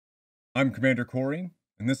I'm Commander Cory,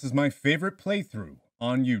 and this is my favorite playthrough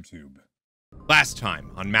on YouTube. Last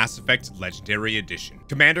time on Mass Effect Legendary Edition,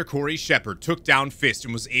 Commander Cory Shepard took down Fist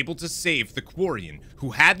and was able to save the Quarian, who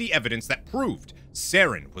had the evidence that proved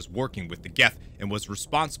Saren was working with the Geth and was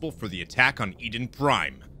responsible for the attack on Eden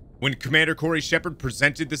Prime. When Commander Cory Shepard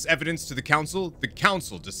presented this evidence to the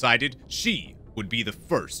Council decided she would be the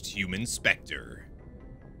first human Spectre.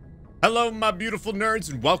 Hello, my beautiful nerds,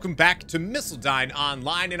 and welcome back to Missildine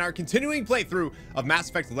Online in our continuing playthrough of Mass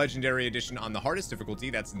Effect Legendary Edition on the hardest difficulty,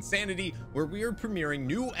 that's Insanity, where we are premiering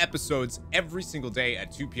new episodes every single day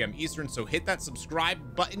at 2 p.m. Eastern, so hit that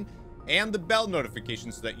subscribe button and the bell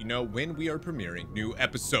notification so that you know when we are premiering new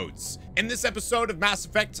episodes. In this episode of Mass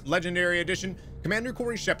Effect Legendary Edition, Commander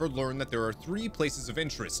Cory Shepard learned that there are 3 places of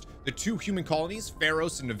interest: the 2 human colonies,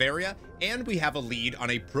 Pharos and Nevaria, and we have a lead on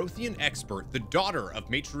a Prothean expert, the daughter of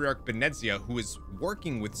Matriarch Benezia, who is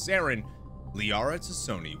working with Saren, LIARA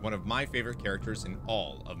T'SONI, one of my favorite characters in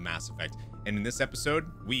all of Mass Effect. And in this episode,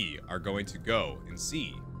 we are going to go and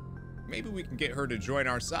see. Maybe we can get her to join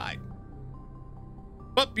our side.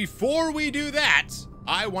 But before we do that,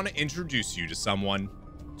 I want to introduce you to someone,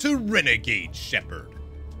 to Renegade Shepard.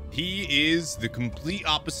 He is the complete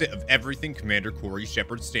opposite of everything Commander Cory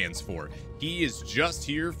Shepard stands for. He is just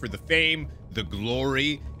here for the fame, the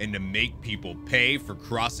glory, and to make people pay for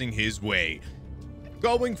crossing his way.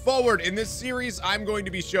 Going forward in this series, I'm going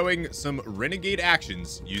to be showing some renegade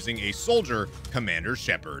actions using a soldier, Commander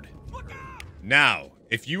Shepard. Now,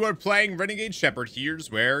 if you are playing Renegade Shepard,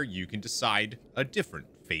 here's where you can decide a different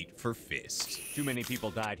fate for Fist. Too many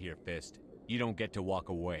people died here, Fist. You don't get to walk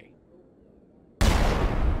away.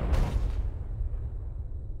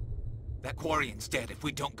 That Quarian's dead if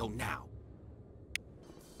we don't go now.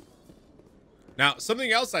 Now,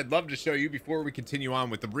 something else I'd love to show you before we continue on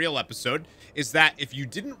with the real episode is that if you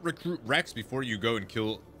didn't recruit Rex before you go and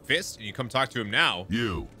kill Fist, and you come talk to him now...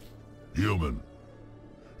 You, human.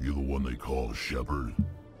 You the one they call Shepard?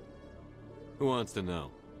 Who wants to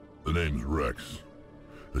know? The name's Rex.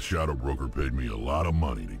 The Shadow Broker paid me a lot of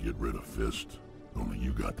money to get rid of Fist. Only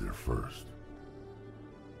you got there first.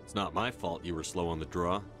 It's not my fault you were slow on the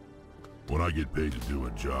draw. When I get paid to do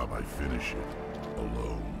a job, I finish it.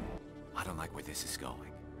 Alone. I don't like where this is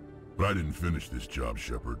going. But I didn't finish this job,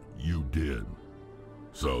 Shepard. You did.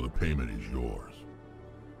 So the payment is yours.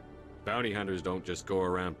 Bounty hunters don't just go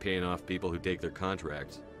around paying off people who take their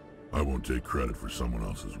contracts. I won't take credit for someone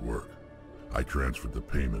else's work. I transferred the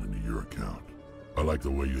payment into your account. I like the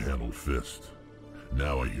way you handled Fist.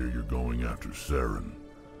 Now I hear you're going after Saren.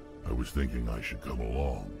 I was thinking I should come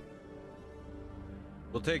along.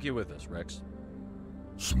 We'll take you with us, Rex.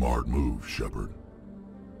 Smart move, Shepard.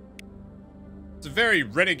 It's a very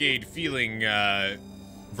renegade feeling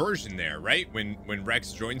version there, right? When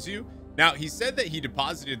Rex joins you. Now, he said that he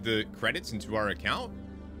deposited the credits into our account.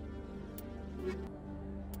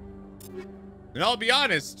 And I'll be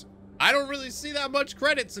honest, I don't really see that much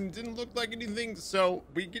credits and didn't look like anything. So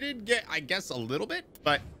we did get, I guess, a little bit,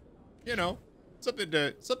 but you know, something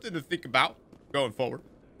to think about going forward.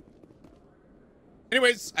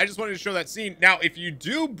 Anyways, I just wanted to show that scene. Now, if you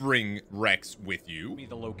do bring Rex with you, Give me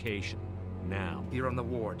the location now. Here on the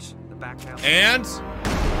wards, the back house. and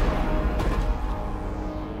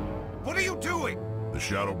What are you doing? The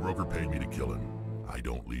Shadow Broker paid me to kill him. I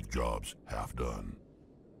don't leave jobs half done.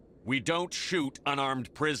 We don't shoot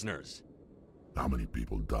unarmed prisoners. How many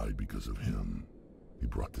people died because of him? He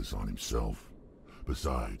brought this on himself.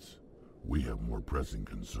 Besides, we have more pressing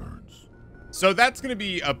concerns. so that's going to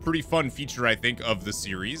be a pretty fun feature, I think, of the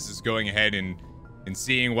series, is going ahead and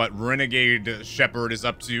seeing what Renegade Shepard is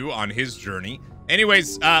up to on his journey.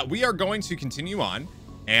 Anyways, we are going to continue on,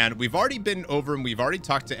 and we've already been over and we've already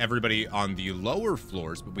talked to everybody on the lower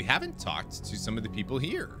floors, but we haven't talked to some of the people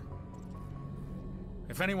here.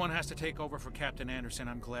 If anyone has to take over for Captain Anderson,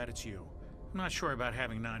 I'm glad it's you. I'm not sure about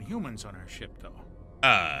having non-humans on our ship, though.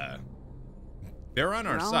 They're on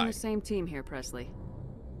our We're all on side. the same team here, Presley.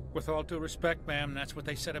 With all due respect, ma'am, that's what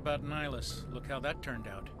they said about Nihilus. Look how that turned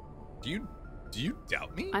out. Do you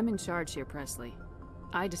doubt me? I'm in charge here, Presley.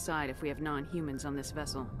 I decide if we have non-humans on this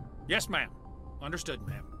vessel. Yes, ma'am. Understood,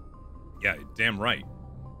 ma'am. Yeah, damn right.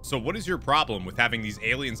 So what is your problem with having these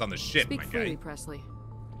aliens on the ship, Speak my freely, guy? Presley.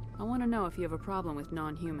 I want to know if you have a problem with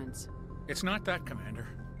non-humans. It's not that, Commander.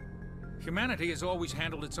 Humanity has always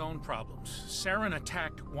handled its own problems. Saren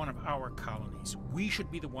attacked one of our colonies. We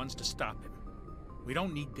should be the ones to stop him. We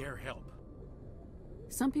don't need their help.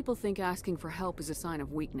 Some people think asking for help is a sign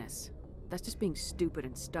of weakness. That's just being stupid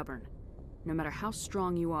and stubborn. No matter how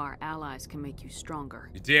strong you are, allies can make you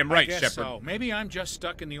stronger. You're damn right, I guess Shepard. so. Maybe I'm just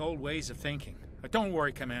stuck in the old ways of thinking. But don't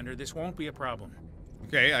worry, Commander. This won't be a problem.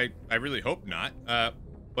 Okay, I really hope not.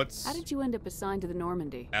 What's... How did you end up assigned to the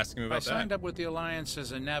Normandy? Asking me I about signed that. up with the Alliance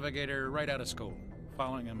as a navigator right out of school,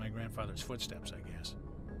 following in my grandfather's footsteps, I guess.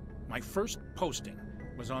 My first posting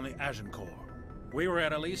was on the Agincourt. We were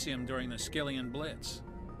at Elysium during the Skillian Blitz.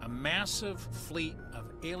 A massive fleet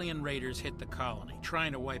of alien raiders hit the colony,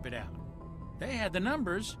 trying to wipe it out. They had the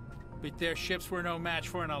numbers, but their ships were no match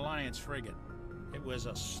for an Alliance frigate. It was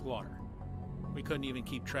a slaughter. We couldn't even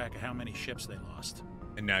keep track of how many ships they lost.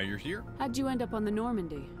 And now you're here? How'd you end up on the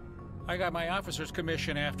Normandy? I got my officer's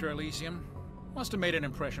commission after Elysium. Must have made an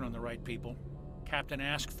impression on the right people. Captain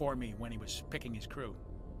asked for me when he was picking his crew.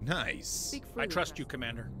 Nice. Speak I freely, trust you, Presley.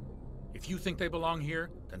 Commander. If you think they belong here,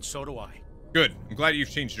 then so do I. Good. I'm glad you've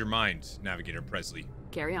changed your mind, Navigator Presley.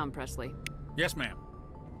 Carry on, Presley. Yes, ma'am.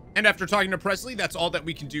 And after talking to Presley, that's all that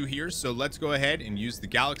we can do here, so let's go ahead and use the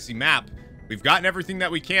galaxy map. We've gotten everything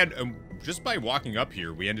that we can, and just by walking up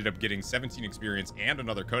here, we ended up getting 17 experience and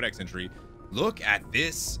another codex entry. Look at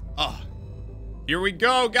this. Here we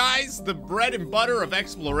go, guys. The bread and butter of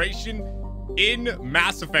exploration in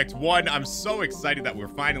Mass Effect 1. I'm so excited that we're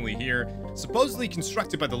finally here. Supposedly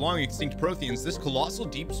constructed by the long-extinct Protheans, this colossal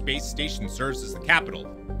deep space station serves as the capital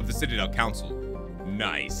of the Citadel Council.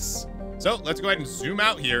 Nice. So let's go ahead and zoom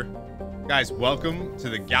out here. Guys, welcome to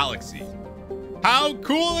the galaxy. How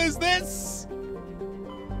cool is this?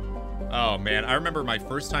 Oh man, I remember my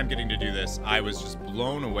first time getting to do this. I was just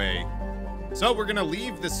blown away. So we're gonna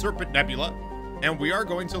leave the Serpent Nebula, and we are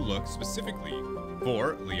going to look specifically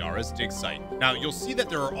for LIARA's dig site. Now, you'll see that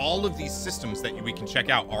there are all of these systems that we can check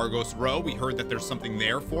out. Argos Rho, we heard that there's something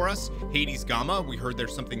there for us. Hades Gamma, we heard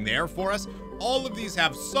there's something there for us. All of these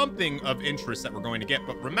have something of interest that we're going to get,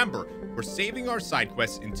 but remember, we're saving our side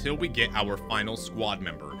quests until we get our final squad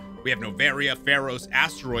member. We have Novaria, Pharaoh's,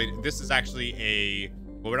 Asteroid. This is actually a...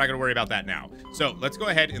 well, we're not going to worry about that now. So let's go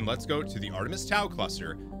ahead and let's go to the Artemis Tau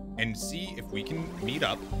cluster and see if we can meet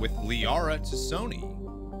up with LIARA T'SONI.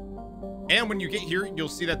 And when you get here, you'll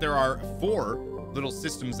see that there are 4 little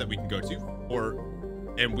systems that we can go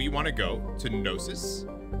to. And we want to go to Gnosis.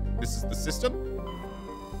 This is the system.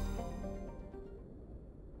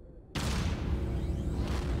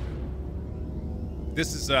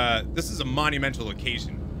 This is a monumental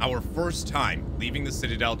occasion. Our first time leaving the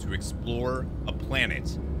Citadel to explore a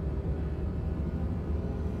planet.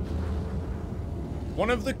 One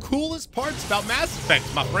of the coolest parts about Mass Effect,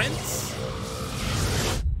 my friends.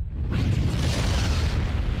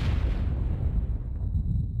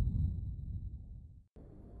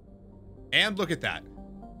 And look at that.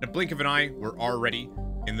 In a blink of an eye, we're already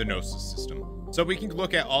in the Gnosis system. So we can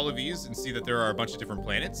look at all of these and see that there are a bunch of different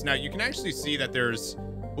planets. Now, you can actually see that there's...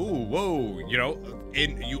 ooh, whoa, you know,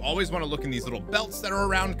 and you always want to look in these little belts that are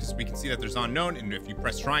around because we can see that there's unknown. And if you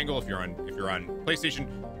press triangle, if you're on PlayStation,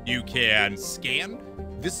 you can scan.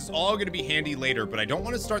 This is all going to be handy later, but I don't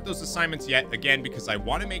want to start those assignments yet, again, because I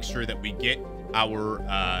want to make sure that we get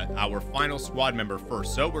our final squad member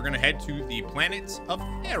first. So we're going to head to the planet of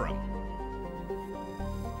Therum.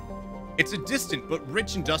 It's a distant but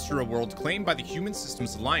rich industrial world claimed by the Human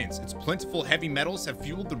Systems Alliance. Its plentiful heavy metals have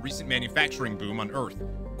fueled the recent manufacturing boom on Earth.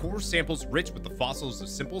 Core samples rich with the fossils of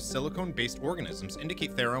simple silicone-based organisms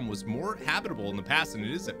indicate Therum was more habitable in the past than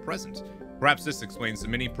it is at present. Perhaps this explains the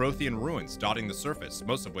many Prothean ruins dotting the surface,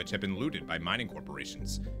 most of which have been looted by mining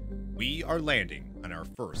corporations. We are landing on our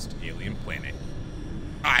first alien planet.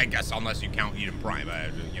 I guess unless you count Eden Prime,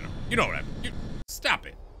 you know what I mean. Stop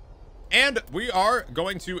it. And we are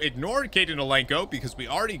going to ignore Caden Alenko because we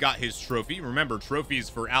already got his trophy. Remember, trophies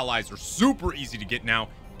for allies are super easy to get now.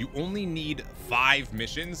 You only need 5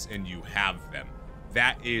 missions and you have them.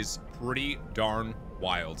 That is pretty darn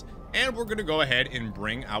wild. And we're going to go ahead and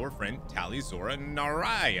bring our friend Talizora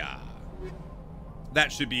Naraya.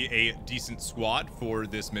 That should be a decent squad for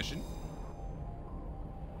this mission.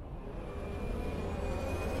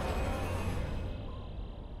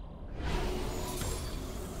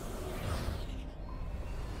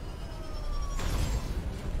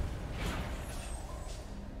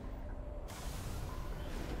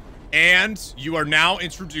 And you are now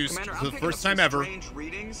introduced Commander, for the first time ever. Strange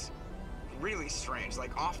readings, really strange,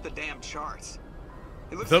 like off the damn charts.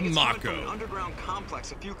 It looks The like it's coming Mako. from an underground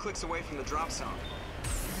complex a few clicks away from the drop zone.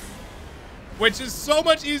 Which is so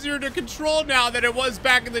much easier to control now than it was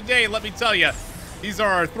back in the day. Let me tell you, these are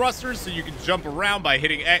our thrusters, so you can jump around by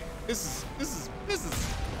hitting X. This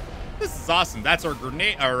is awesome. That's our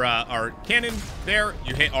grenade, our cannon. There,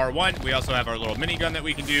 you hit R1. We also have our little minigun that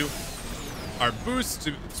we can do. Our boost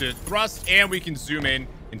to thrust, and we can zoom in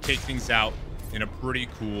and take things out in a pretty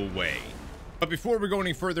cool way. But before we go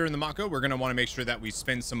any further in the Mako, we're going to want to make sure that we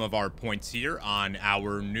spend some of our points here on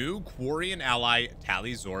our new Quarian ally,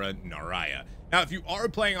 Talizora Naraya. Now, if you are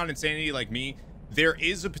playing on Insanity like me, there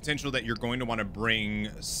is a potential that you're going to want to bring,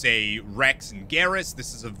 say, Rex and Garrus.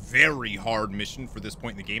 This is a very hard mission for this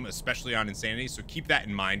point in the game, especially on Insanity, so keep that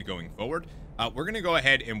in mind going forward. We're going to go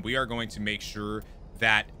ahead and we are going to make sure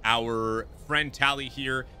that our friend Tali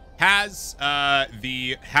here has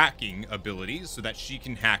the hacking abilities so that she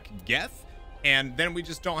can hack Geth, and then we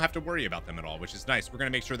just don't have to worry about them at all, which is nice. We're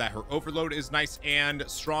going to make sure that her overload is nice and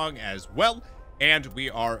strong as well, and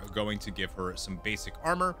we are going to give her some basic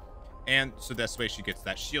armor, and so this way she gets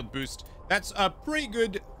that shield boost. That's a pretty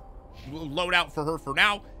good loadout for her for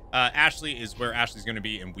now. Ashley is where Ashley's going to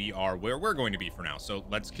be, and we are where we're going to be for now. So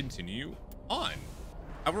let's continue on.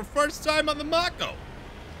 Our first time on the Mako.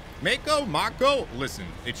 Mako? Listen,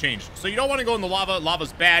 it changed. So you don't want to go in the lava.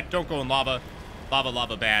 Lava's bad. Don't go in lava.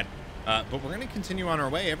 Lava bad. But we're going to continue on our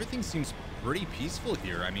way. Everything seems pretty peaceful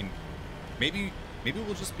here. I mean, maybe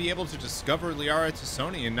we'll just be able to discover LIARA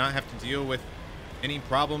T'SONI and not have to deal with any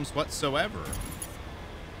problems whatsoever.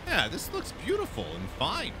 Yeah, this looks beautiful and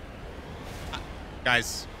fine.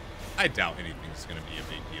 Guys, I doubt anything's going to be a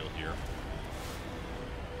big deal here.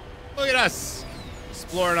 Look at us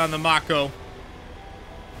exploring on the Mako.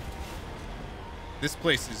 This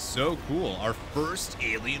place is so cool. Our first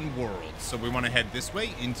alien world. So we want to head this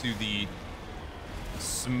way into the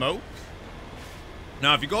smoke.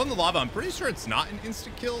 Now, if you go in the lava, I'm pretty sure it's not an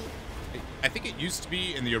insta-kill. I think it used to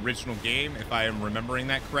be in the original game, if I am remembering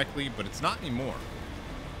that correctly, but it's not anymore.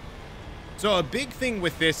 So a big thing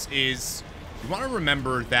with this is you want to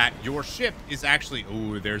remember that your ship is actually...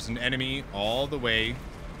 Oh, there's an enemy all the way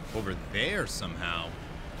over there somehow.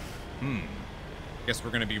 Guess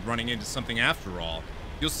we're going to be running into something after all.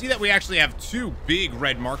 You'll see that we actually have two big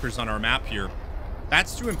red markers on our map here.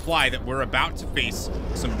 That's to imply that we're about to face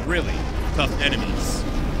some really tough enemies.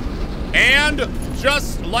 And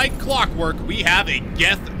just like clockwork, we have a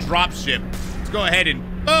Geth dropship. Let's go ahead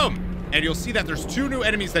and boom! And you'll see that there's two new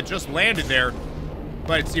enemies that just landed there.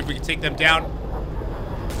 Go ahead and see if we can take them down.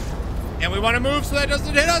 And we want to move so that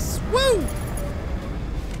doesn't hit us. Woo!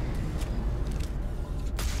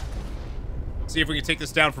 See if we can take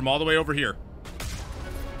this down from all the way over here.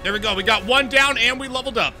 There we go. We got one down and we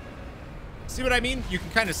leveled up. See what I mean? You can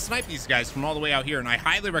kind of snipe these guys from all the way out here, and I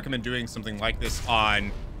highly recommend doing something like this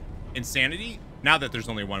on Insanity. Now that there's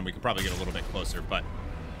only one, we could probably get a little bit closer, but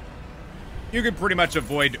you can pretty much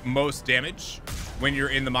avoid most damage when you're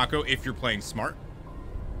in the Mako if you're playing smart.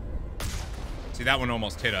 See, that one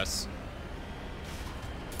almost hit us.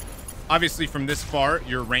 Obviously, from this far,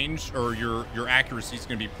 your range or your accuracy is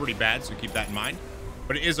going to be pretty bad, so keep that in mind.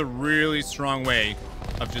 But it is a really strong way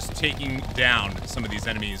of just taking down some of these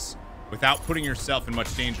enemies without putting yourself in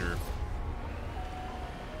much danger.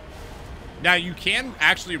 Now, you can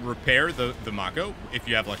actually repair the Mako if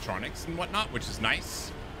you have electronics and whatnot, which is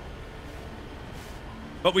nice.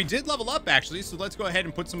 But we did level up, actually, so let's go ahead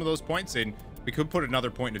and put some of those points in. We could put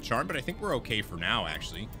another point in a charm, but I think we're okay for now,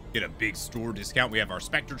 actually. Get a big store discount. We have our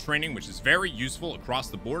Spectre training, which is very useful across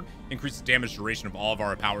the board. Increase the damage duration of all of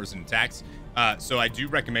our powers and attacks. So I do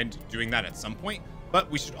recommend doing that at some point.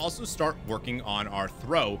 But we should also start working on our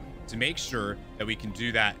throw to make sure that we can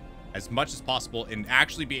do that as much as possible and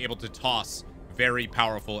actually be able to toss very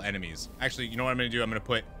powerful enemies. Actually, you know what I'm going to do? I'm going to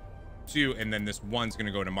put 2, and then this one's going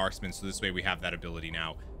to go to marksman, so this way we have that ability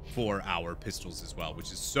now for our pistols as well,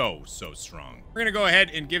 which is so strong. We're going to go ahead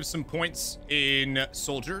and give some points in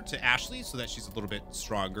soldier to Ashley so that she's a little bit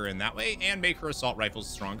stronger in that way, and make her assault rifles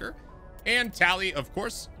stronger. And Tali, of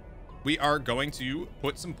course, we are going to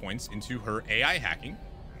put some points into her AI hacking,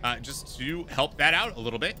 just to help that out a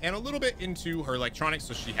little bit, and a little bit into her electronics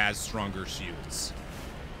so she has stronger shields.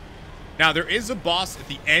 Now, there is a boss at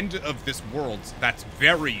the end of this world that's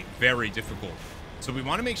very difficult. So we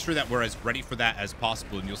want to make sure that we're as ready for that as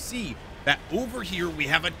possible. And you'll see that over here, we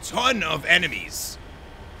have a ton of enemies.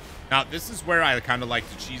 Now, this is where I kind of like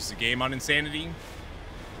to cheese the game on Insanity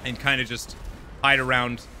and kind of just hide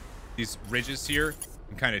around these ridges here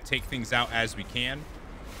and kind of take things out as we can.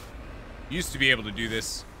 Used to be able to do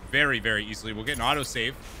this very easily. We'll get an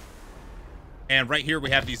autosave. And right here,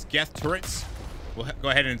 we have these Geth turrets. We'll go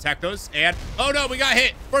ahead and attack those. And, oh no, we got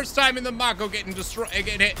hit. First time in the Mako getting destroyed,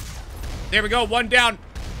 getting hit. There we go, one down.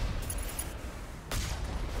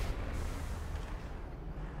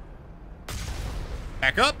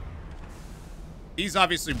 Back up. He's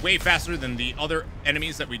obviously way faster than the other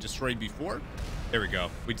enemies that we destroyed before. There we go,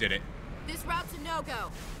 we did it. This route's a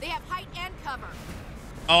no-go. They have height and cover.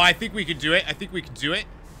 Oh, I think we could do it. I think we could do it.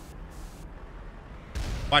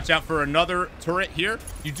 Watch out for another turret here.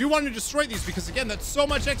 You do want to destroy these because, again, that's so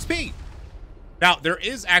much XP. Now, there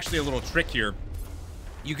is actually a little trick here.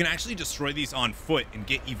 You can actually destroy these on foot and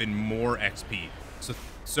get even more XP.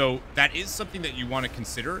 So that is something that you want to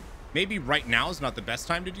consider. Maybe right now is not the best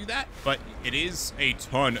time to do that, but it is a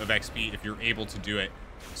ton of XP if you're able to do it.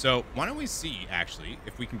 So why don't we see, actually,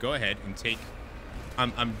 if we can go ahead and take...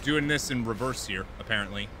 I'm doing this in reverse here,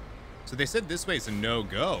 apparently. So they said this way is a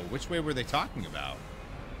no-go. Which way were they talking about?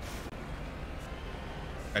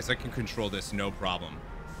 Guys, I can control this, no problem.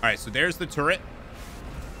 All right, so there's the turret.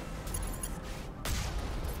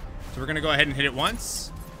 So we're going to go ahead and hit it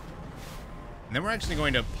once. And then we're actually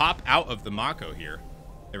going to pop out of the Mako here.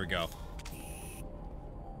 There we go.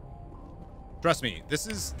 Trust me, this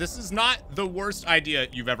is not the worst idea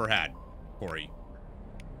you've ever had, Cory.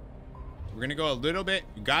 We're going to go a little bit.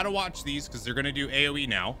 You got to watch these because they're going to do AoE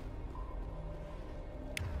now.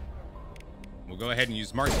 We'll go ahead and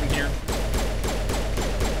use marksman here.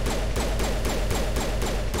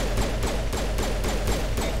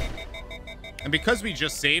 And because we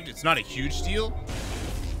just saved, it's not a huge deal.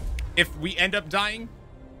 If we end up dying,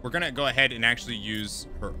 we're going to go ahead and actually use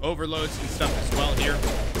her overloads and stuff as well here.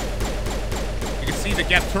 You can see the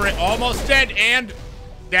Geth turret almost dead and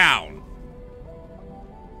down.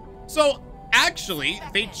 So, actually,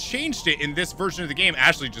 they changed it in this version of the game.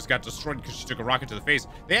 Ashley just got destroyed because she took a rocket to the face.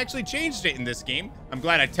 They actually changed it in this game. I'm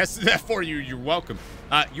glad I tested that for you. You're welcome.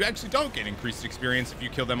 You actually don't get increased experience if you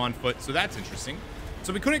kill them on foot, so that's interesting.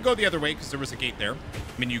 So we couldn't go the other way because there was a gate there.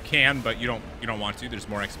 I mean, you can, but you don't want to. There's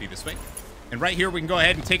more XP this way. And right here, we can go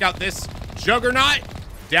ahead and take out this Juggernaut.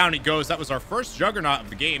 Down he goes. That was our first Juggernaut of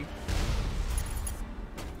the game.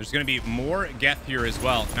 There's going to be more Geth here as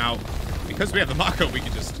well. Now, because we have the Mako, we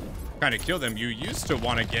can just kind of kill them. You used to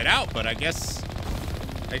want to get out, but I guess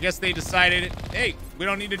they decided, hey, we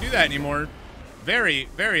don't need to do that anymore. Very,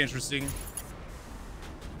 very interesting.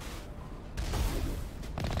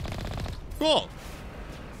 Cool.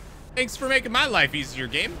 Thanks for making my life easier,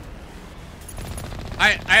 game.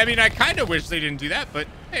 I mean, I kind of wish they didn't do that, but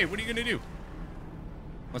hey, what are you going to do?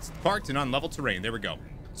 Let's parked and on level terrain. There we go.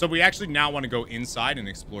 So we actually now want to go inside and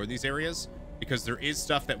explore these areas because there is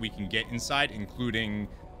stuff that we can get inside, including,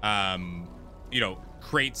 you know,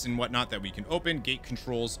 crates and whatnot that we can open, gate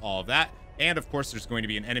controls, all of that. And of course, there's going to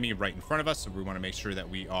be an enemy right in front of us, so we want to make sure that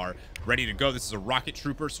we are ready to go. This is a rocket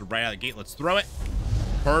trooper, so right out of the gate, let's throw it.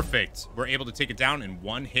 Perfect. We're able to take it down in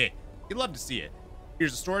one hit. You'd love to see it.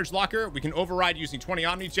 Here's a storage locker. We can override using 20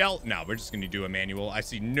 Omni Gel. No, we're just going to do a manual. I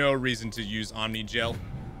see no reason to use Omni Gel.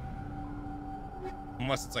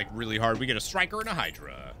 Unless it's like really hard. We get a Striker and a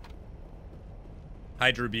Hydra.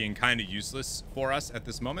 Hydra being kind of useless for us at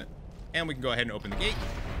this moment. And we can go ahead and open the gate.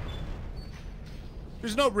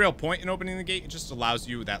 There's no real point in opening the gate. It just allows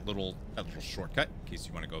you that little shortcut in case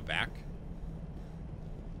you want to go back.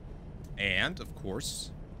 And, of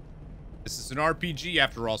course, this is an RPG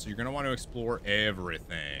after all, so you're going to want to explore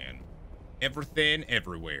everything. Everything,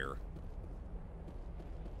 everywhere.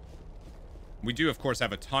 We do, of course,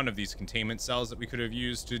 have a ton of these containment cells that we could have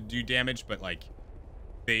used to do damage, but, like,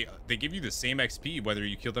 they give you the same XP whether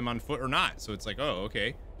you kill them on foot or not. So it's like, oh,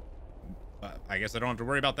 okay. I guess I don't have to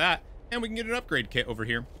worry about that. And we can get an upgrade kit over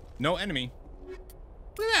here. No enemy. Look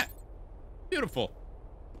at that. Beautiful.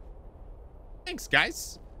 Thanks,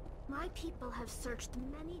 guys. My people have searched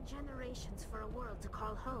many generations for a world to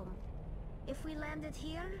call home. If we landed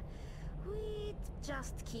here, we'd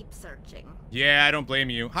just keep searching. Yeah, I don't blame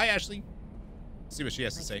you. Hi, Ashley. Let's see what she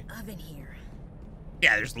has to say. Oven here.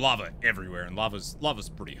 Yeah, there's lava everywhere, and lava's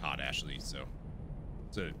pretty hot, Ashley. So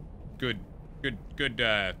it's a good.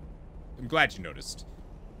 I'm glad you noticed.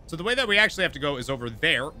 So the way that we actually have to go is over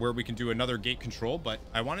there, where we can do another gate control. But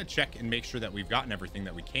I want to check and make sure that we've gotten everything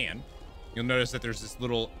that we can. You'll notice that there's this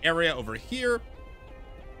little area over here.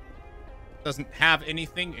 Doesn't have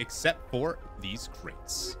anything except for these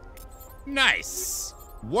crates. Nice.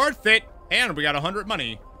 Worth it. And we got 100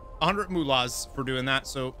 money. 100 moolahs for doing that.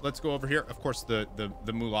 So let's go over here. Of course, the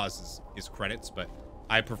moolahs is credits, but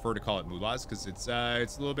I prefer to call it moolahs because it's a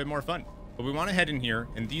little bit more fun. But we want to head in here,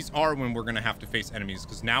 and these are when we're going to have to face enemies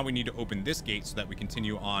because now we need to open this gate so that we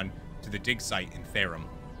continue on to the dig site in Therum.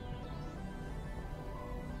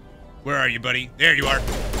 Where are you, buddy? There you are.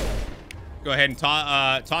 Go ahead and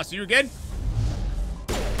toss you again.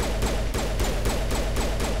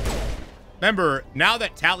 Remember, now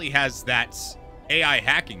that Tally has that AI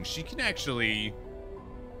hacking, she can actually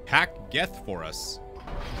hack Geth for us.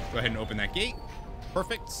 Go ahead and open that gate.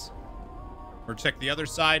 Perfect. Or check the other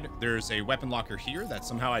side. There's a weapon locker here that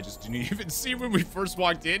somehow I just didn't even see when we first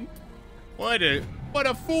walked in. What a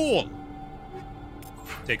fool.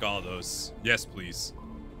 Take all of those. Yes, please.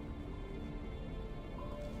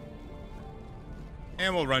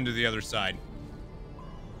 And we'll run to the other side.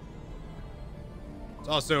 There's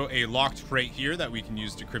also a locked crate here that we can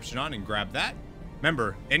use decryption on and grab that.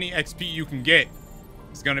 Remember, any XP you can get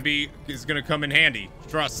is gonna come in handy.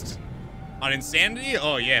 Trust. On insanity?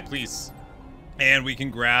 Oh yeah, please. And we can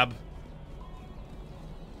grab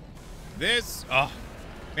this. Oh,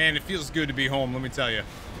 man, it feels good to be home, let me tell you. All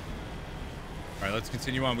right, let's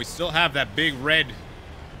continue on. We still have that big red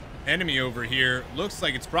enemy over here. Looks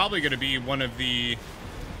like it's probably gonna be one of these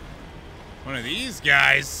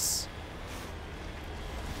guys.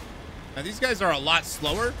 Now these guys are a lot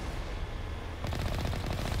slower.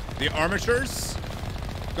 The armatures.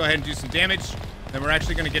 Go ahead and do some damage. Then we're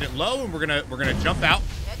actually gonna get it low, and we're gonna jump out.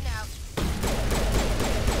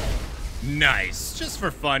 Nice, just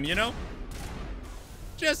for fun, you know.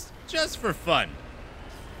 Just for fun.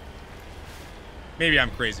 Maybe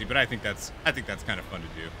I'm crazy, but I think that's kind of fun to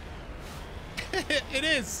do. It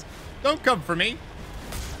is. Don't come for me.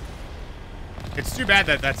 It's too bad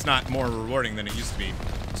that that's not more rewarding than it used to be.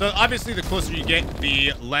 So obviously, the closer you get,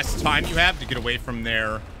 the less time you have to get away from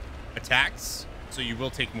their attacks. So you will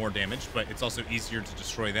take more damage, but it's also easier to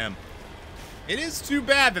destroy them. It is too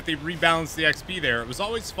bad that they rebalanced the XP there. It was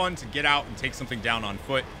always fun to get out and take something down on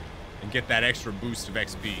foot and get that extra boost of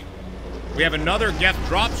XP. We have another Geth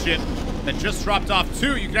dropship that just dropped off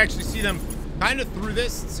too. You can actually see them kind of through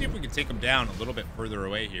this. Let's see if we can take them down a little bit further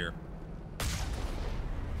away here.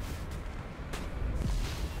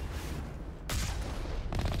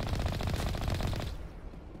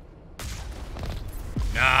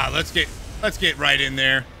 Nah, let's get right in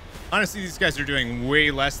there. Honestly, these guys are doing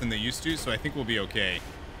way less than they used to, so I think we'll be okay.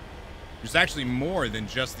 There's actually more than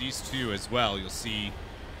just these two as well. You'll see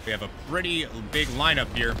we have a pretty big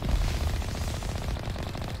lineup here.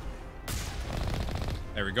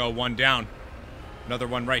 There we go, one down. Another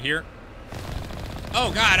one right here.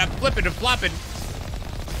 Oh God, I'm flipping and flopping.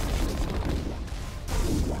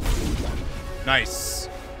 Nice.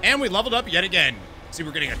 And we leveled up yet again. See,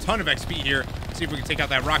 we're getting a ton of XP here. See if we can take out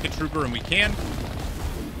that rocket trooper, and we can.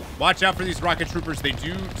 Watch out for these rocket troopers. They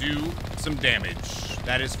do some damage.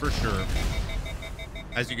 That is for sure.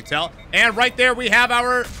 As you can tell. And right there, we have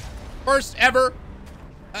our first ever.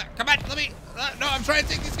 Come on, let me. No, I'm trying to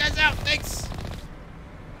take these guys out. Thanks.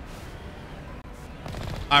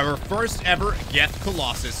 Our first ever Geth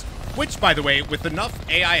Colossus. Which, by the way, with enough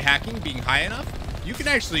AI hacking being high enough, you can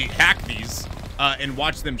actually hack these and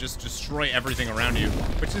watch them just destroy everything around you,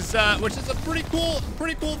 which is a pretty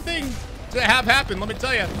cool thing to have happen. Let me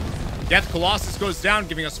tell you. Geth Colossus goes down,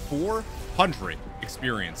 giving us 400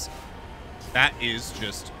 experience. That is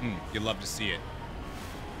just, you love to see it.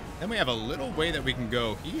 Then we have a little way that we can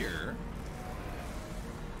go here.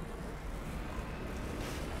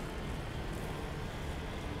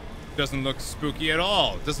 Doesn't look spooky at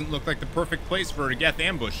all. Doesn't look like the perfect place for a Geth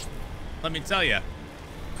ambush. Let me tell you.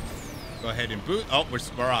 Go ahead and boot. Oh, we're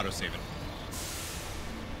auto-saving.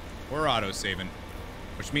 We're auto-saving.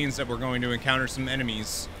 Which means that we're going to encounter some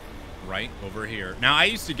enemies right over here. Now, I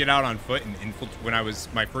used to get out on foot and infiltrate when I was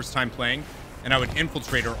my first time playing, and I would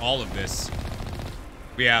infiltrate all of this.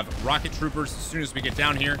 We have rocket troopers as soon as we get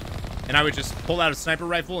down here, and I would just pull out a sniper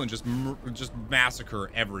rifle and just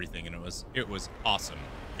massacre everything, and it was awesome.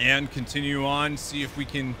 And continue on, see if we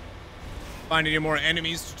can find any more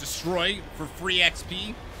enemies to destroy for free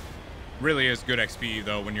XP. Really is good XP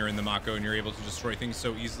though when you're in the Mako and you're able to destroy things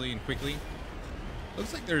so easily and quickly.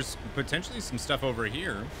 Looks like there's potentially some stuff over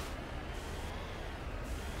here.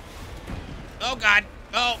 Oh God!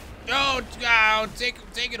 Oh,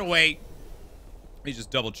 take it away. Let me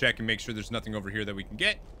just double check and make sure there's nothing over here that we can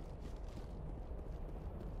get.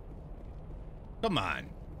 Come on.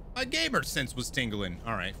 My gamer sense was tingling.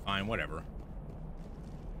 All right, fine, whatever.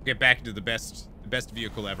 Get back into the best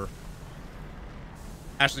vehicle ever.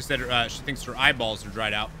 Ashley said she thinks her eyeballs are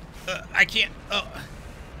dried out. I can't. Oh.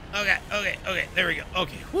 Okay. There we go.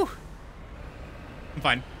 Okay. Whew. I'm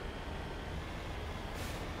fine.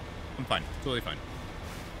 Totally fine.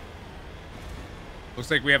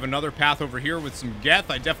 Looks like we have another path over here with some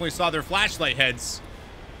Geth. I definitely saw their flashlight heads.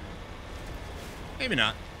 Maybe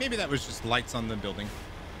not. Maybe that was just lights on the building.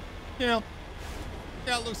 Yeah,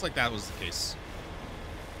 it looks like that was the case.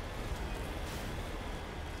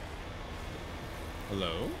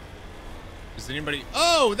 Hello? Is anybody?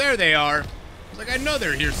 Oh, there they are. I was like, I know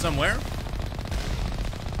they're here somewhere.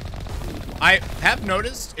 I have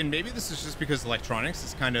noticed, and maybe this is just because electronics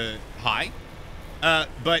is kind of high,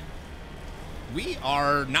 but we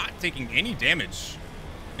are not taking any damage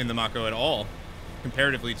in the Mako at all,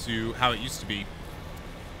 comparatively to how it used to be.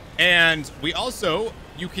 And we also,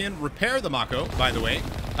 you can repair the Mako, by the way,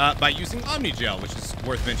 by using Omnigel, which is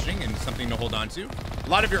worth mentioning and something to hold on to. A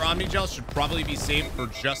lot of your Omni Gels should probably be saved for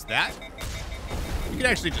just that. You can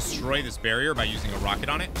actually destroy this barrier by using a rocket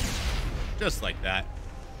on it. Just like that.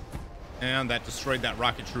 And that destroyed that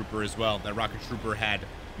rocket trooper as well. That rocket trooper had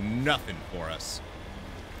nothing for us.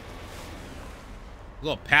 A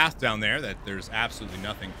little path down there that there's absolutely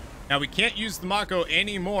nothing. Now, we can't use the Mako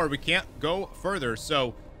anymore. We can't go further.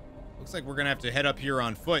 So, looks like we're going to have to head up here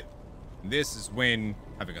on foot. This is when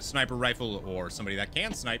having a sniper rifle or somebody that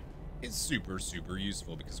can snipe is super, super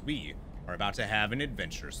useful because we are about to have an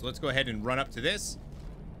adventure. So let's go ahead and run up to this.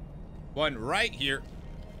 One right here.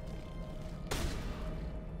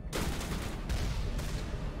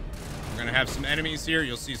 We're going to have some enemies here.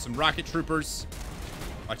 You'll see some rocket troopers.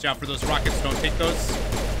 Watch out for those rockets. Don't take those.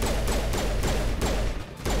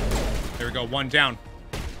 There we go. One down.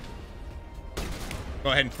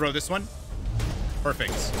 Go ahead and throw this one.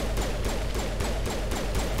 Perfect.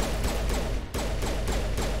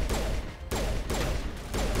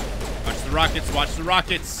 Watch the rockets. Watch the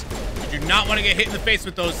rockets. You do not want to get hit in the face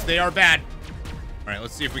with those. They are bad. All right,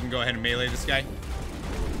 let's see if we can go ahead and melee this guy.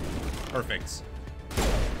 Perfect.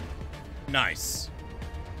 Nice.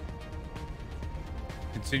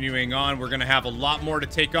 Continuing on, we're going to have a lot more to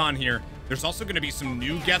take on here. There's also going to be some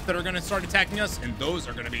new Geth that are going to start attacking us, and those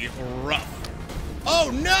are going to be rough.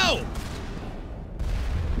 Oh, no!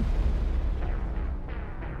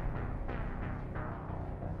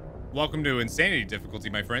 Welcome to insanity difficulty,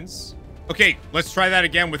 my friends. Okay, let's try that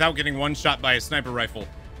again without getting one shot by a sniper rifle.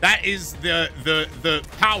 That is the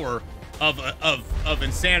power of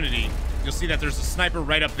insanity. You'll see that there's a sniper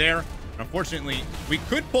right up there. Unfortunately, we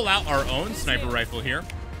could pull out our own sniper rifle here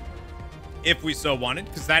if we so wanted,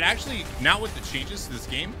 because that actually, now with the changes to this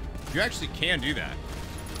game, you actually can do that.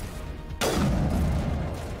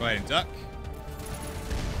 Go ahead and duck.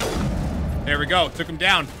 There we go. Took him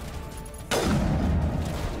down.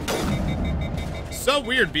 So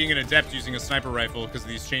weird being an adept using a sniper rifle because of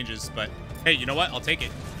these changes, but hey, you know what? I'll take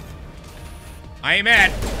it. I ain't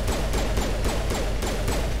mad.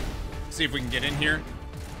 See if we can get in here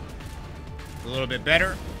a little bit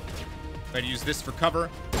better. Try to use this for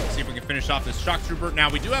cover. See if we can finish off this shock trooper. Now,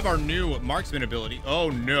 we do have our new marksman ability.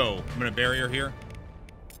 Oh, no. I'm going to barrier here.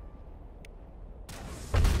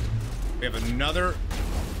 We have another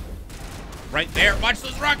right there. Watch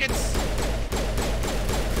those rockets.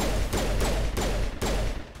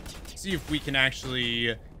 See if we can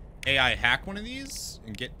actually AI hack one of these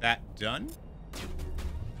and get that done.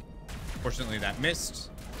 Fortunately, that missed.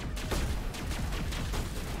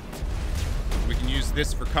 We can use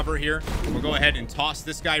this for cover here. We'll go ahead and toss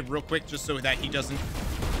this guy real quick just so that he doesn't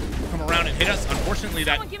come around and hit us. Unfortunately,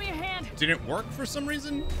 that didn't work for some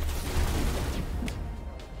reason.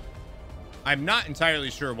 I'm not entirely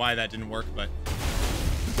sure why that didn't work, but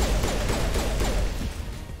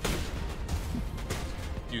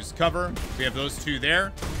use cover. We have those two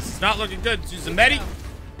there. This is not looking good. Let's use a medi.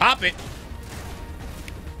 Pop it.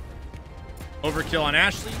 Overkill on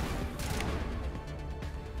Ashley.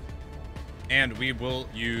 And we will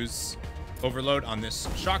use overload on this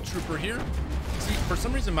shock trooper here. See, for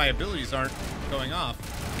some reason, my abilities aren't going off.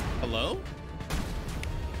 Hello?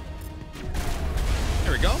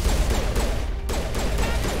 There we go.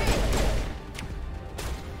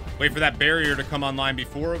 Wait for that barrier to come online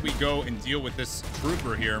before we go and deal with this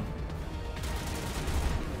trooper here.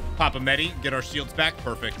 Pop a medi, get our shields back.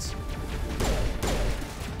 Perfect.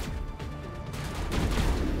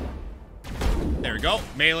 There we go.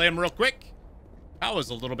 Melee him real quick. That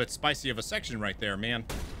was a little bit spicy of a section right there, man.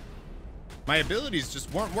 My abilities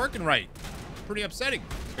just weren't working right. Pretty upsetting.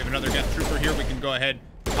 We have another Geth trooper here. We can go ahead,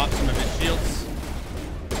 pop some of his shields.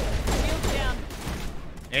 Shields down.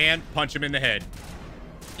 And punch him in the head.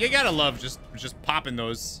 You gotta love just popping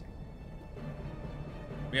those.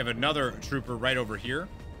 We have another trooper right over here.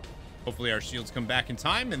 Hopefully our shields come back in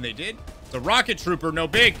time, and they did. It's a rocket trooper, no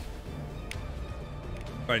big.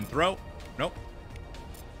 Go ahead and throw. Nope.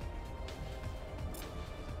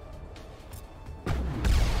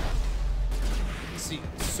 See,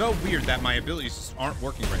 so weird that my abilities just aren't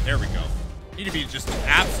working right. There we go. Need to be just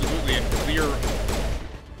absolutely in clear,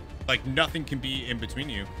 like nothing can be in between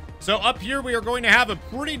you. So up here, we are going to have a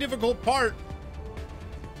pretty difficult part.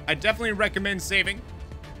 I definitely recommend saving.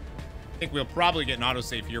 I think we'll probably get an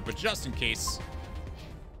autosave here, but just in case.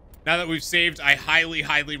 Now that we've saved, I highly,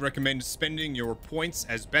 highly recommend spending your points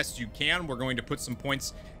as best you can. We're going to put some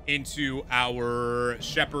points into our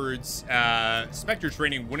Shepard's Spectre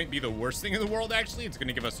training. Wouldn't be the worst thing in the world, actually. It's going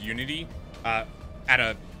to give us Unity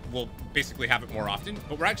we'll basically have it more often.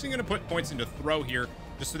 But we're actually going to put points into Throw here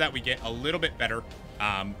just so that we get a little bit better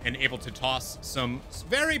and able to toss some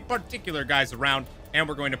very particular guys around. And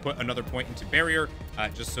we're going to put another point into barrier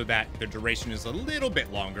just so that the duration is a little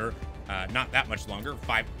bit longer. Not that much longer,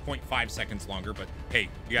 5.5 seconds longer, but hey,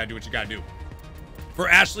 you gotta do what you gotta do. For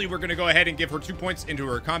Ashley, we're gonna go ahead and give her 2 points into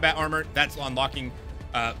her combat armor. That's unlocking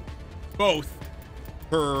both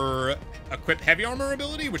her equip heavy armor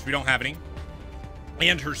ability, which we don't have any,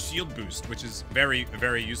 and her shield boost, which is very,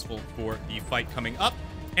 very useful for the fight coming up.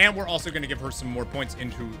 And we're also going to give her some more points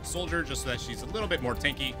into soldier, just so that she's a little bit more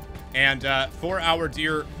tanky. And for our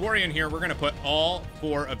dear Quarian here, we're going to put all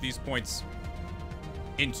 4 of these points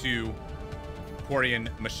into Quarian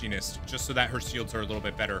machinist, just so that her shields are a little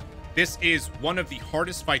bit better. This is one of the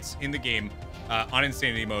hardest fights in the game on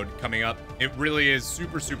insanity mode coming up. It really is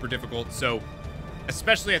super, super difficult. So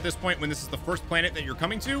especially at this point when this is the first planet that you're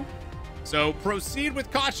coming to. So proceed with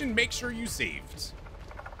caution. Make sure you saved.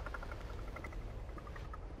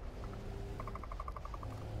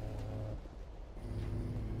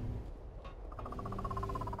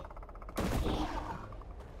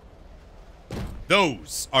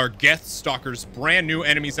 Those are Geth Stalkers, brand new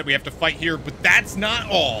enemies that we have to fight here, but that's not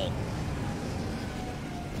all.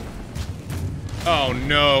 Oh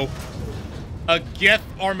no. A Geth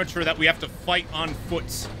armature that we have to fight on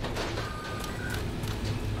foot.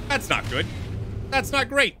 That's not good. That's not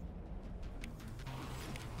great.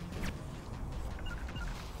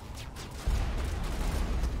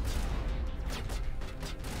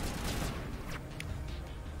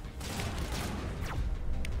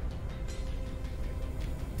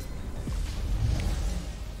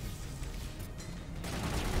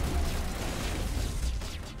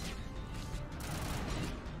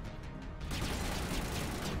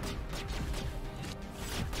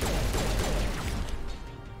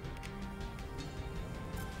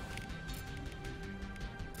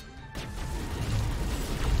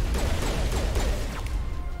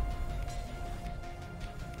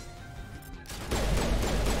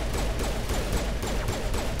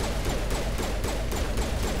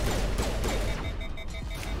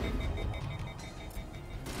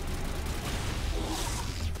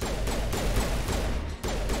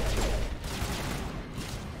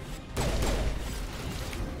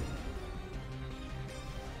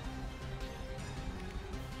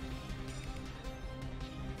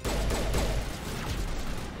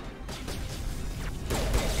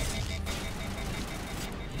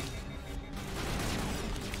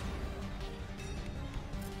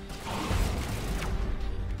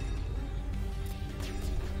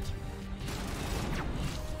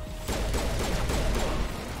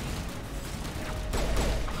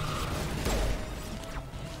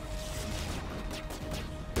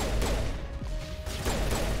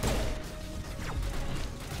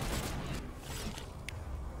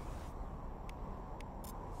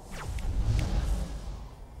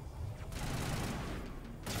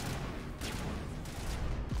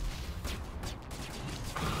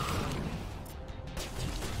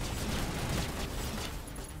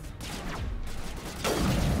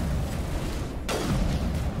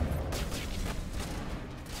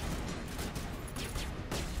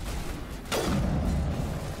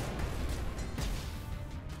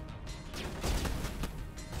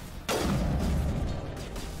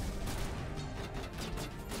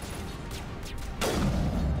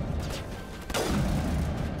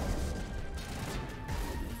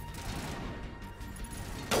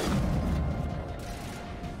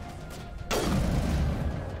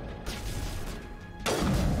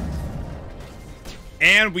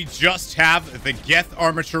 And we just have the Geth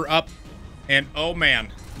armature up. And oh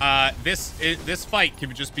man, this fight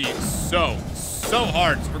can just be so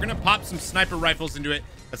hard. So we're gonna pop some sniper rifles into it.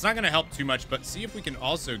 That's not gonna help too much, but see if we can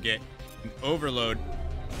also get an overload.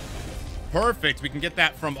 Perfect. We can get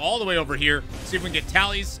that from all the way over here. See if we can get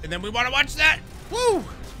tallies, and then we want to watch that. Woo!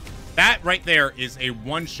 That right there is a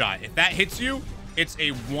one shot. If that hits you, it's a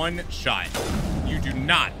one shot. You do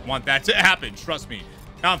not want that to happen. Trust me.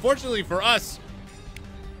 Now, unfortunately for us,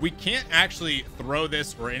 we can't actually throw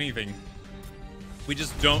this or anything. We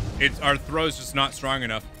just don't. Our throw's just not strong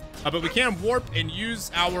enough. But we can warp and use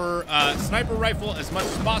our sniper rifle as much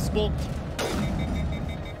as possible.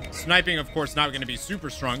 Sniping, of course, not going to be super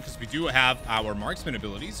strong because we do have our marksman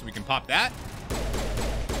abilities, so we can pop that.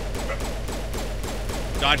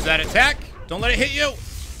 Dodge that attack. Don't let it hit you.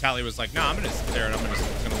 Tally was like, nah, I'm going to sit there and I'm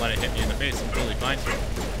just going to let it hit me in the face. I'm totally fine.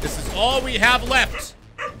 This is all we have left.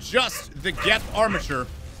 Just the Geth armature.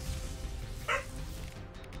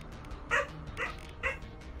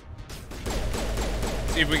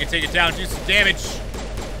 See if we can take it down, do some damage.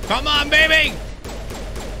 Come on, baby.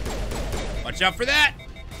 Watch out for that.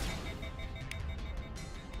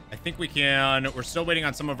 I think we can. We're still waiting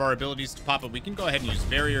on some of our abilities to pop, but we can go ahead and use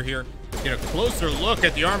barrier here. Get a closer look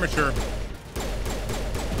at the armature.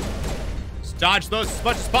 Just dodge those as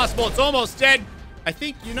much as possible. It's almost dead. I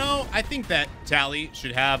think, you know, I think that Tally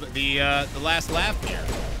should have the last laugh here.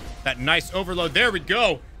 That nice overload. There we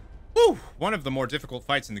go. Woo! One of the more difficult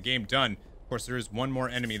fights in the game done. Of course, there is one more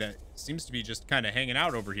enemy that seems to be just kind of hanging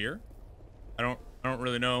out over here. I don't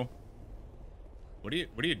really know. What are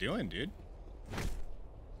you doing, dude?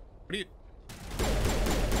 What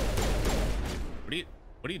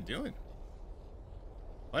are you doing?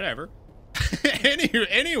 Whatever.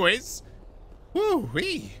 Anyways,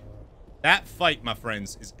 woo-wee. That fight, my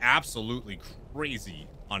friends, is absolutely crazy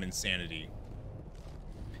on Insanity.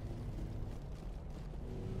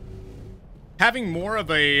 Having more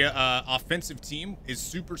of a offensive team is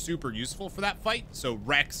super, super useful for that fight. So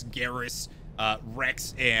Rex, Garrus,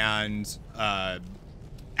 Rex, and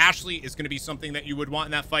Ashley is going to be something that you would want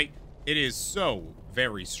in that fight. It is so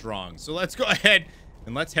very strong. So let's go ahead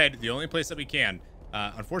and let's head the only place that we can.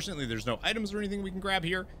 Unfortunately, there's no items or anything we can grab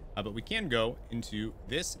here, but we can go into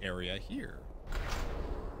this area here.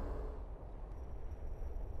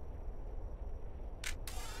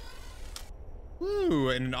 Woo,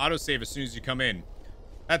 and an autosave as soon as you come in.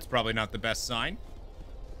 That's probably not the best sign.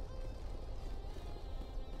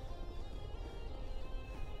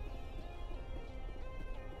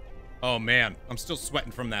 Oh man, I'm still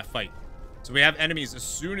sweating from that fight. So we have enemies as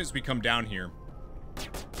soon as we come down here.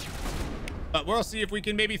 But we'll see if we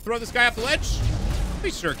can maybe throw this guy off the ledge. We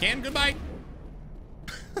sure can. Goodbye.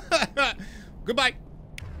 Goodbye.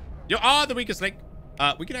 You are the weakest link.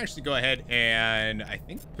 We can actually go ahead and I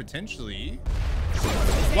think potentially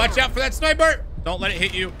watch out for that sniper. Don't let it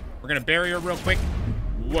hit you. We're gonna bury her real quick.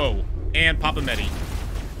 Whoa. And pop a medi.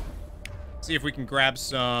 See if we can grab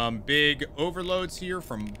some big overloads here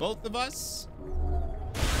from both of us.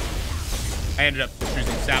 I ended up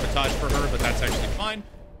choosing sabotage for her, but that's actually fine.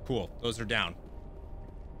 Cool. Those are down.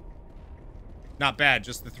 Not bad.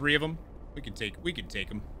 Just the three of them. We can take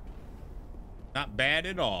them. Not bad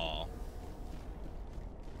at all.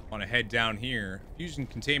 Want to head down here. Fusion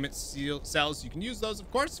containment cells. You can use those, of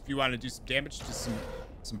course, if you want to do some damage to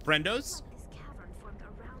some friendos.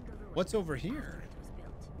 What's over here?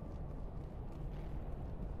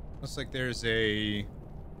 Looks like there's a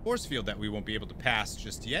force field that we won't be able to pass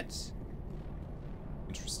just yet.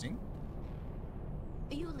 Interesting.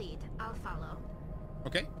 You lead. I'll follow.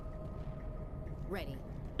 Okay. Ready.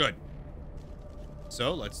 Good.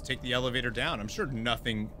 So let's take the elevator down. I'm sure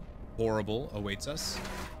nothing horrible awaits us.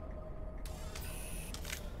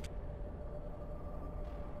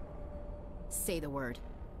 Say the word.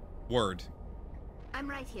 Word. I'm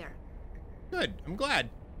right here. Good. I'm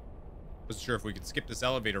glad. Wasn't sure if we could skip this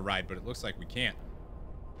elevator ride, but it looks like we can't.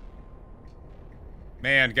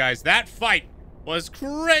 Man, guys, that fight was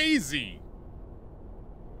crazy.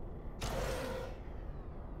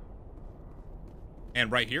 And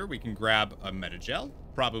right here, we can grab a metagel.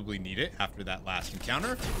 Probably need it after that last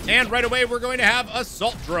encounter. And right away, we're going to have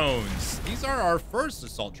assault drones. These are our first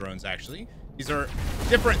assault drones, actually. These are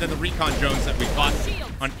different than the recon drones that we fought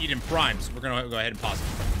on Eden Prime. So we're going to go ahead and pop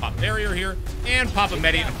barrier here and pop a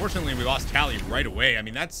medi. Unfortunately, we lost Tally right away. I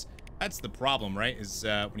mean, that's the problem, right? Is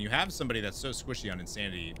when you have somebody that's so squishy on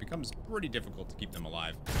Insanity, it becomes pretty difficult to keep them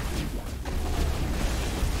alive.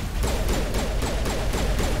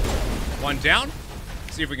 One down.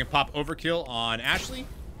 See if we can pop overkill on Ashley.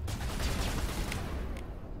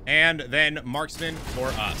 And then marksman for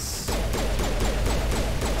us.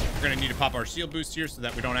 We're going to need to pop our shield boost here so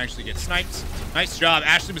that we don't actually get sniped. Nice job.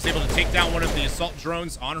 Ashley was able to take down one of the assault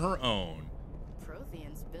drones on her own.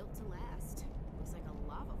 Protheans built to last. Looks like a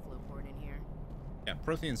lava flow port in here. Yeah,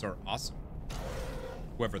 Protheans are awesome.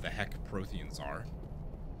 Whoever the heck Protheans are.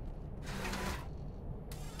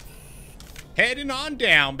 Heading on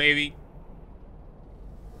down, baby.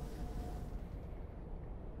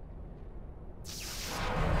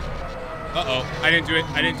 Uh-oh. I didn't do it.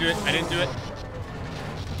 I didn't do it. I didn't do it.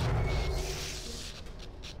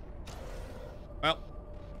 Well,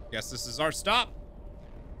 guess this is our stop.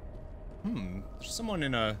 There's someone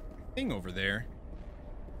in a thing over there.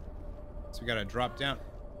 So we gotta drop down.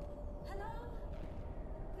 Hello?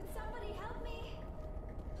 Could somebody help me?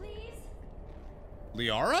 Please?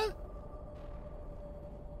 LIARA?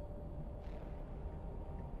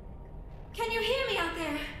 Can you hear me out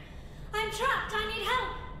there? I'm trapped. I need help.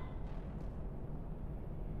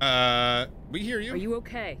 We hear you. Are you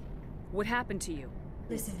okay? What happened to you?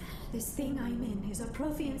 Listen, this thing I'm in is a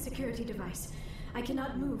Prothean security device. I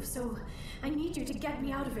cannot move, so I need you to get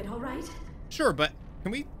me out of it, all right? Sure, but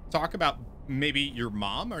can we talk about maybe your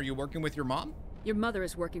mom? Are you working with your mom? Your mother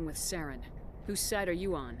is working with Saren. Whose side are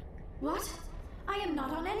you on? What? I am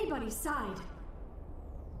not on anybody's side.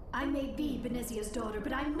 I may be Benezia's daughter,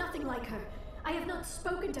 but I'm nothing like her. I have not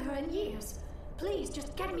spoken to her in years. Please,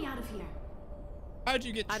 just get me out of here. How'd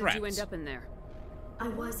you get trapped? How did you end up in there? I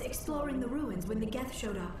was exploring the ruins when the Geth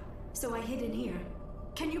showed up, so I hid in here.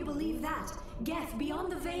 Can you believe that? Geth,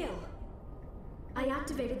 beyond the veil! I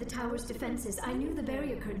activated the tower's defenses. I knew the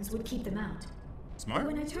barrier curtains would keep them out. Smart.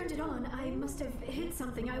 When I turned it on, I must have hit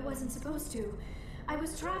something I wasn't supposed to. I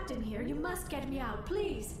was trapped in here. You must get me out,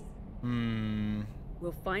 please.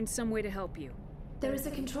 We'll find some way to help you. There is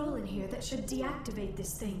a control in here that should deactivate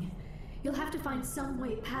this thing. You'll have to find some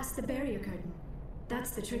way past the barrier curtain.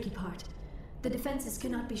 That's the tricky part. The defenses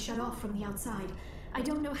cannot be shut off from the outside. I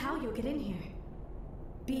don't know how you'll get in here.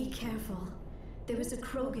 Be careful. There is a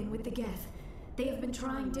Krogan with the Geth. They have been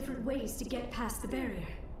trying different ways to get past the barrier.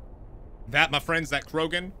 That, my friends, that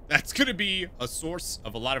Krogan, that's gonna be a source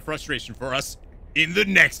of a lot of frustration for us in the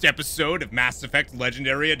next episode of Mass Effect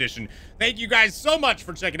Legendary Edition. Thank you guys so much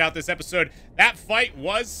for checking out this episode. That fight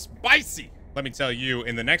was spicy. Let me tell you,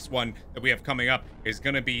 in the next one that we have coming up is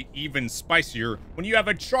gonna be even spicier when you have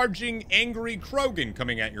a charging, angry Krogan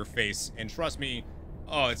coming at your face. And trust me,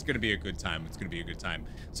 oh, it's gonna be a good time. It's gonna be a good time.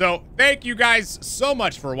 So thank you guys so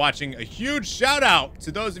much for watching. A huge shout out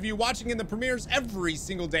to those of you watching in the premieres every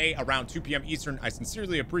single day around 2 p.m. Eastern. I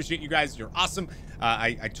sincerely appreciate you guys. You're awesome.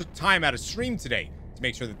 I took time out of stream today to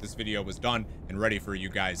make sure that this video was done and ready for you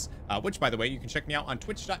guys. Which, by the way, you can check me out on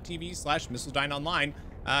twitch.tv/Missildine online.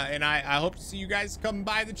 And I hope to see you guys come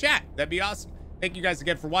by the chat. That'd be awesome. Thank you guys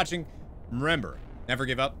again for watching. Remember, never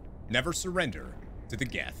give up, never surrender to the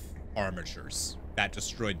Geth armatures. That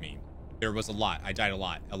destroyed me. There was a lot. I died a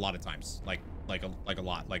lot of times. Like a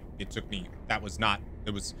lot. Like, it took me, that was not,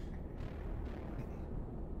 it was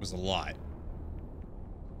a lot.